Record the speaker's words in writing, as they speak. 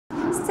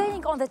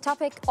Staying on the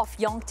topic of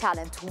young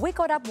talent, we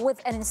caught up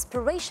with an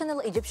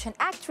inspirational Egyptian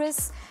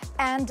actress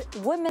and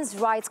women's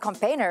rights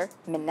campaigner,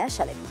 Menna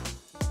Shalaby.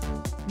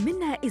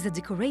 Menna is a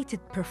decorated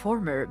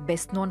performer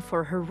best known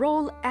for her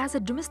role as a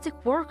domestic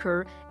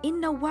worker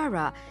in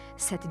Nawara,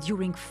 set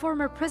during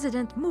former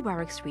President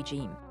Mubarak's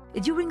regime.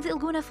 During the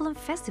Gouna Film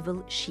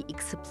Festival, she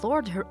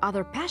explored her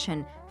other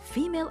passion,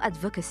 female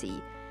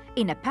advocacy,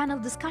 in a panel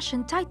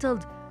discussion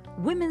titled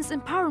Women's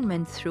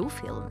Empowerment Through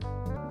Film.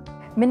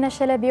 Menna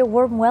Shalaby, a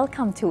warm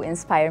welcome to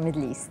Inspire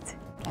Middle East.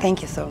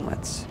 Thank you so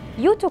much.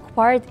 You took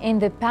part in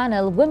the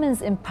panel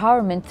Women's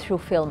Empowerment Through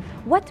Film.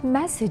 What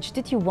message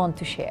did you want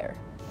to share?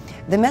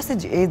 The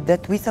message is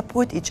that we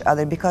support each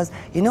other because,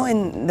 you know,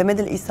 in the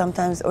Middle East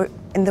sometimes, or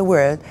in the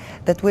world,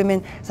 that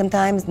women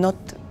sometimes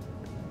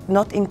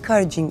not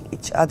encouraging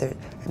each other.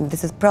 And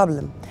this is a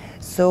problem.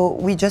 So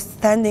we just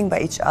standing by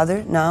each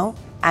other now,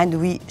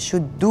 and we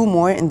should do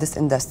more in this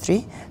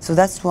industry. So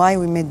that's why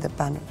we made the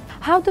panel.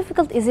 How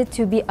difficult is it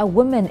to be a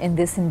woman in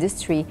this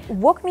industry?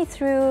 Walk me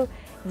through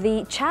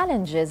the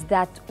challenges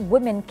that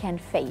women can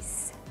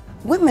face.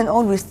 Women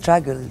always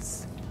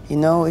struggles. You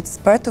know, it's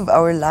part of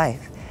our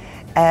life.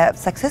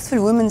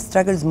 Successful women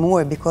struggles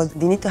more because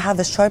they need to have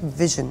a sharp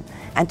vision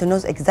and to know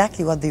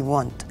exactly what they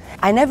want.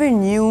 I never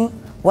knew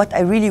what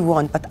I really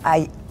want, but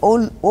I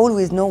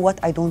always know what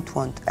I don't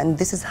want, and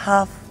this is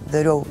half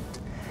the road.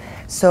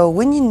 So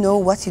when you know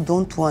what you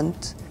don't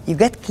want, you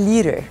get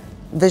clearer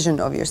vision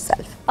of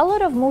yourself. A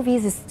lot of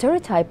movies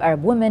stereotype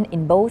Arab women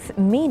in both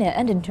MENA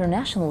and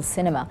international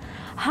cinema.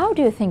 How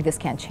do you think this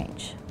can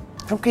change?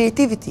 From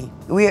creativity.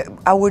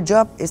 Our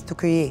job is to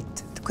create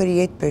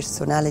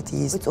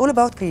personalities. It's all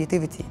about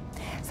creativity.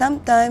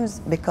 Sometimes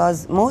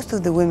because most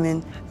of the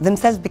women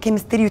themselves became a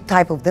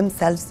stereotype of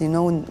themselves, you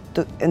know,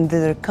 in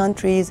their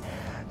countries,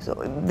 so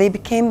they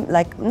became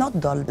like not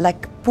dull,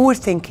 like poor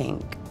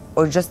thinking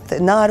or just a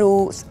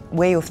narrow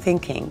way of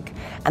thinking,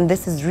 and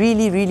this is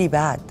really, really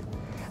bad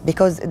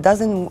because it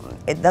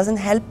doesn't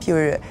help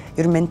your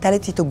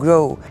mentality to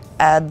grow.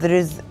 There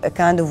is a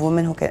kind of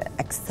woman who can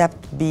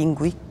accept being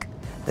weak.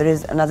 There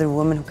is another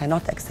woman who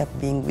cannot accept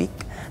being weak.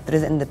 There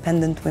is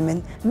independent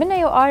women. Menna,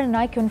 you are an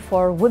icon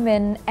for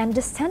women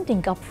and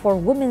standing up for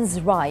women's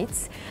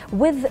rights,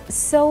 with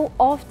so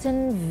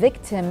often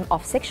victim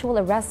of sexual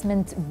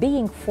harassment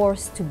being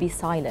forced to be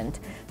silent.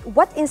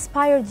 What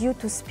inspired you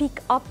to speak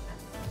up?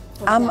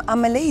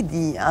 I'm a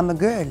lady, I'm a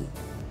girl.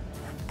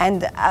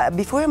 And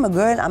before I'm a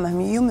girl, I'm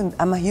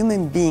a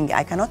human being.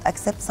 I cannot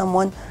accept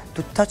someone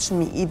to touch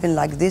me even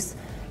like this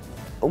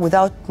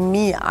without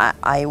me.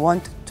 I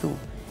wanted to.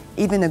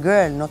 Even a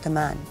girl, not a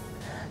man.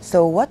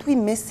 So what we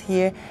miss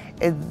here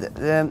is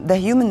the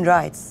human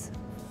rights.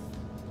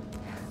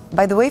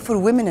 By the way, for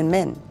women and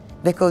men,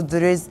 because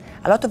there is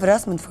a lot of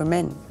harassment for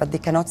men, but they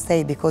cannot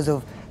say because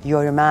of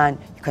you're a man,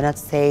 you cannot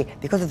say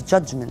because of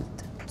judgment.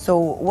 So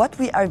what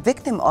we are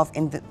victim of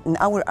in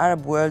our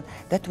Arab world,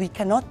 that we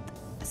cannot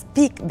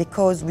speak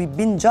because we've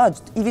been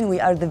judged, even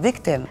we are the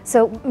victim.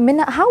 So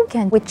Menna, how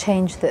can we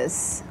change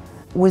this?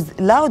 With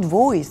loud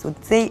voice,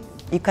 would say,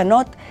 you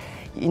cannot,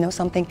 you know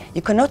something,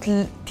 you cannot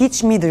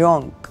teach me the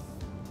wrong.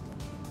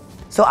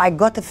 So I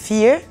got a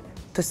fear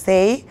to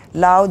say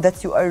loud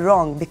that you are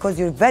wrong because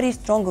you're very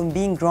strong on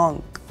being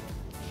wrong.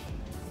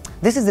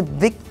 This is a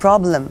big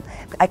problem.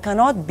 I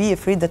cannot be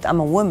afraid that I'm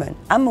a woman.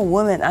 I'm a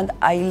woman and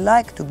I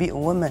like to be a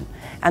woman.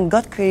 And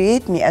God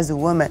created me as a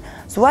woman.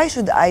 So why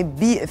should I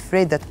be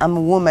afraid that I'm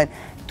a woman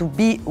to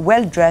be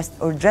well-dressed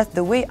or dressed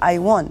the way I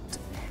want?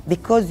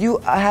 Because you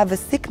have a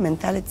sick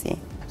mentality.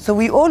 So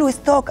we always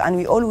talk and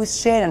we always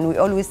share and we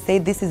always say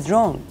this is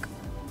wrong.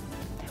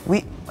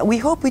 We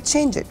hope we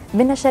change it.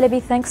 Menna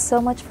Shalaby, thanks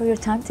so much for your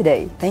time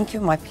today. Thank you,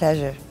 my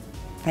pleasure.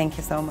 Thank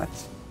you so much.